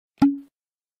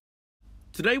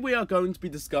Today we are going to be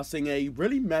discussing a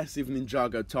really massive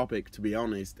Ninjago topic, to be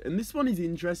honest, and this one is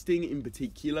interesting in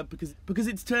particular because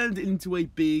it's turned into a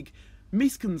big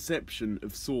misconception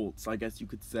of sorts, I guess you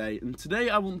could say, and today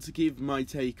I want to give my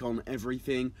take on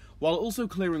everything while also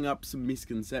clearing up some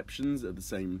misconceptions at the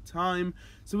same time.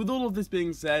 So with all of this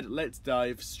being said, let's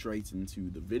dive straight into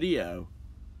the video.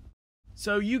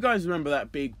 So you guys remember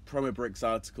that big Promo Bricks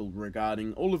article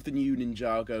regarding all of the new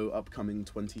Ninjago upcoming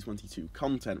 2022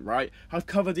 content, right? I've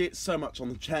covered it so much on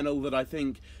the channel that I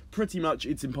think pretty much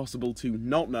it's impossible to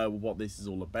not know what this is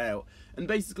all about. And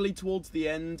basically towards the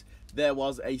end there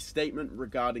was a statement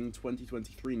regarding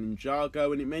 2023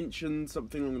 Ninjago, and it mentioned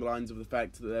something along the lines of the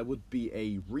fact that there would be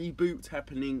a reboot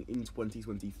happening in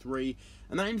 2023,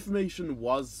 and that information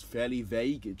was fairly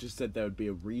vague. It just said there would be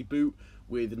a reboot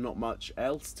with not much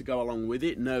else to go along with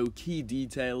it, no key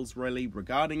details really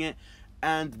regarding it,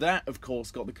 and that of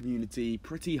course got the community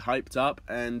pretty hyped up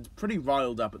and pretty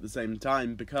riled up at the same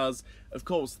time, because of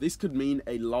course this could mean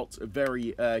a lot of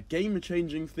very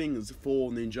game-changing things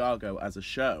for Ninjago as a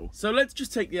show. So let's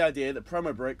just take the idea that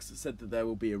Promo Bricks said that there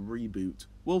will be a reboot.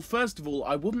 Well, first of all,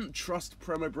 I wouldn't trust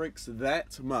Promo Bricks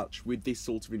that much with this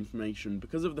sort of information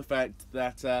because of the fact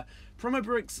that Promo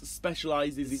Bricks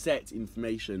specialises in set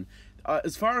information.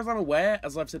 As far as I'm aware,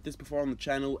 as I've said this before on the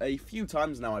channel a few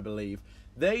times now I believe,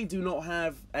 they do not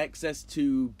have access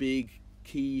to big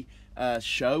key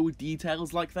show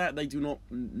details like that. They do not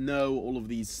know all of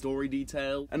these story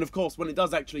details, and of course when it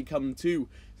does actually come to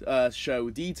show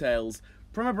details,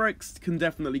 Promo Bricks can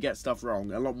definitely get stuff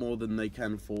wrong, a lot more than they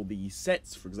can for the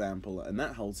sets, for example, and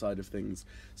that whole side of things.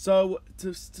 So,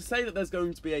 to say that there's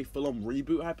going to be a full-on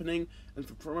reboot happening, and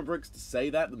for Promo Bricks to say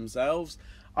that themselves,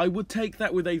 I would take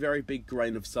that with a very big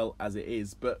grain of salt as it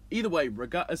is. But either way,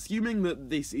 assuming that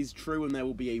this is true and there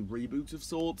will be a reboot of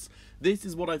sorts, this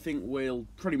is what I think will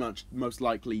pretty much, most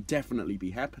likely, definitely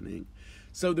be happening.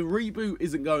 So the reboot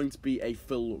isn't going to be a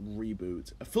full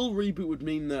reboot. A full reboot would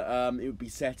mean that it would be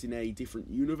set in a different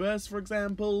universe, for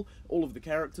example. All of the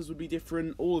characters would be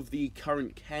different, all of the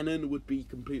current canon would be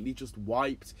completely just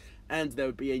wiped, and there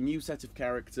would be a new set of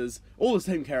characters, all the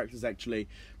same characters actually,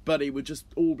 but it would just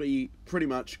all be pretty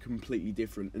much completely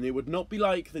different. And it would not be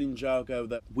like the Ninjago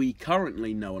that we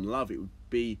currently know and love. It would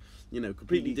be, you know,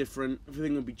 completely different,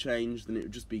 everything would be changed, and it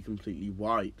would just be completely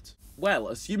wiped. Well,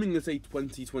 assuming that a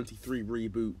 2023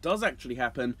 reboot does actually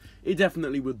happen, it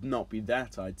definitely would not be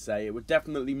that, I'd say. It would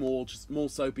definitely more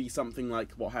so be something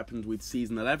like what happened with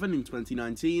Season 11 in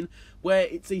 2019, where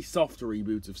it's a soft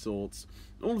reboot of sorts.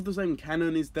 All of the same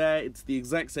canon is there, it's the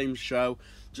exact same show,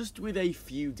 just with a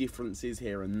few differences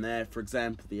here and there. For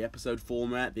example, the episode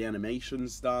format, the animation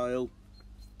style.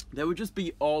 There would just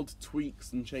be odd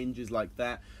tweaks and changes like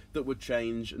that that would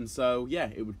change, and so yeah,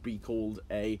 it would be called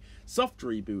a soft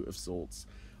reboot of sorts.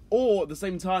 Or at the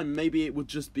same time, maybe it would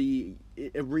just be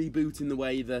a reboot in the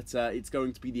way that it's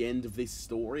going to be the end of this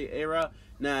story era.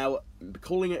 Now,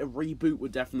 calling it a reboot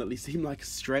would definitely seem like a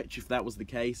stretch if that was the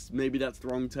case. Maybe that's the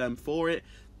wrong term for it.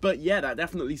 But yeah, that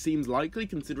definitely seems likely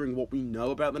considering what we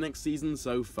know about the next season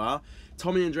so far.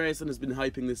 Tommy Andreasen has been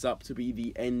hyping this up to be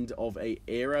the end of a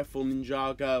era for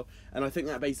Ninjago, and I think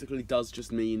that basically does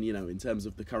just mean, you know, in terms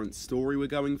of the current story we're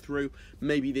going through,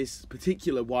 maybe this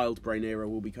particular Wild Brain era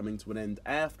will be coming to an end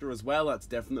after as well. That's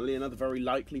definitely another very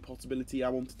likely possibility I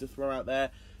wanted to throw out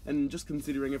there. And just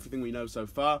considering everything we know so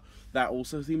far, that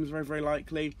also seems very, very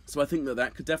likely. So I think that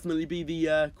that could definitely be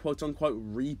the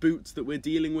quote-unquote reboot that we're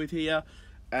dealing with here.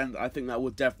 And I think that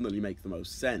would definitely make the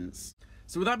most sense.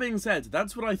 So with that being said,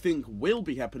 that's what I think will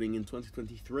be happening in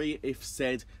 2023 if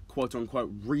said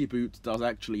quote-unquote reboot does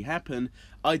actually happen.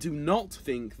 I do not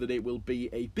think that it will be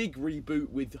a big reboot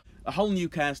with a whole new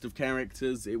cast of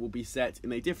characters. It will be set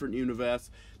in a different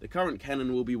universe, the current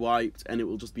canon will be wiped, and it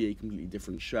will just be a completely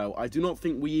different show. I do not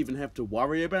think we even have to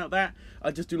worry about that.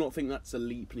 I just do not think that's a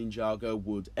leap Ninjago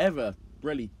would ever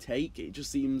really take. It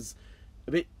just seems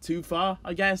a bit too far,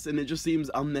 I guess, and it just seems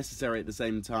unnecessary at the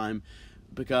same time,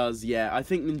 because yeah, I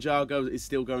think Ninjago is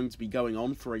still going to be going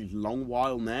on for a long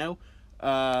while now.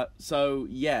 So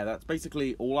yeah, that's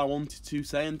basically all I wanted to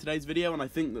say in today's video, and I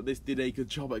think that this did a good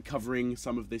job at covering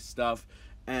some of this stuff,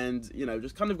 and you know,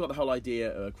 just kind of got the whole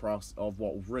idea across of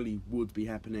what really would be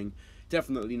happening.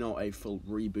 Definitely not a full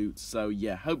reboot, so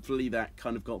yeah, hopefully that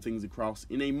kind of got things across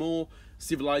in a more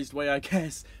civilized way, I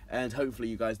guess, and hopefully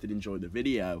you guys did enjoy the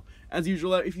video. As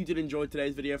usual though, if you did enjoy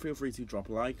today's video, feel free to drop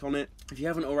a like on it. If you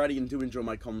haven't already and do enjoy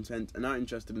my content and are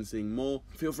interested in seeing more,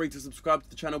 feel free to subscribe to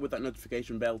the channel with that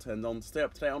notification bell turned on to stay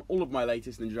up to date on all of my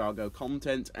latest Ninjago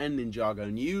content and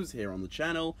Ninjago news here on the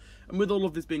channel. And with all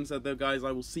of this being said though guys,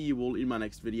 I will see you all in my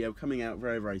next video coming out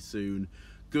very, very soon.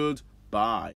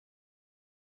 Goodbye.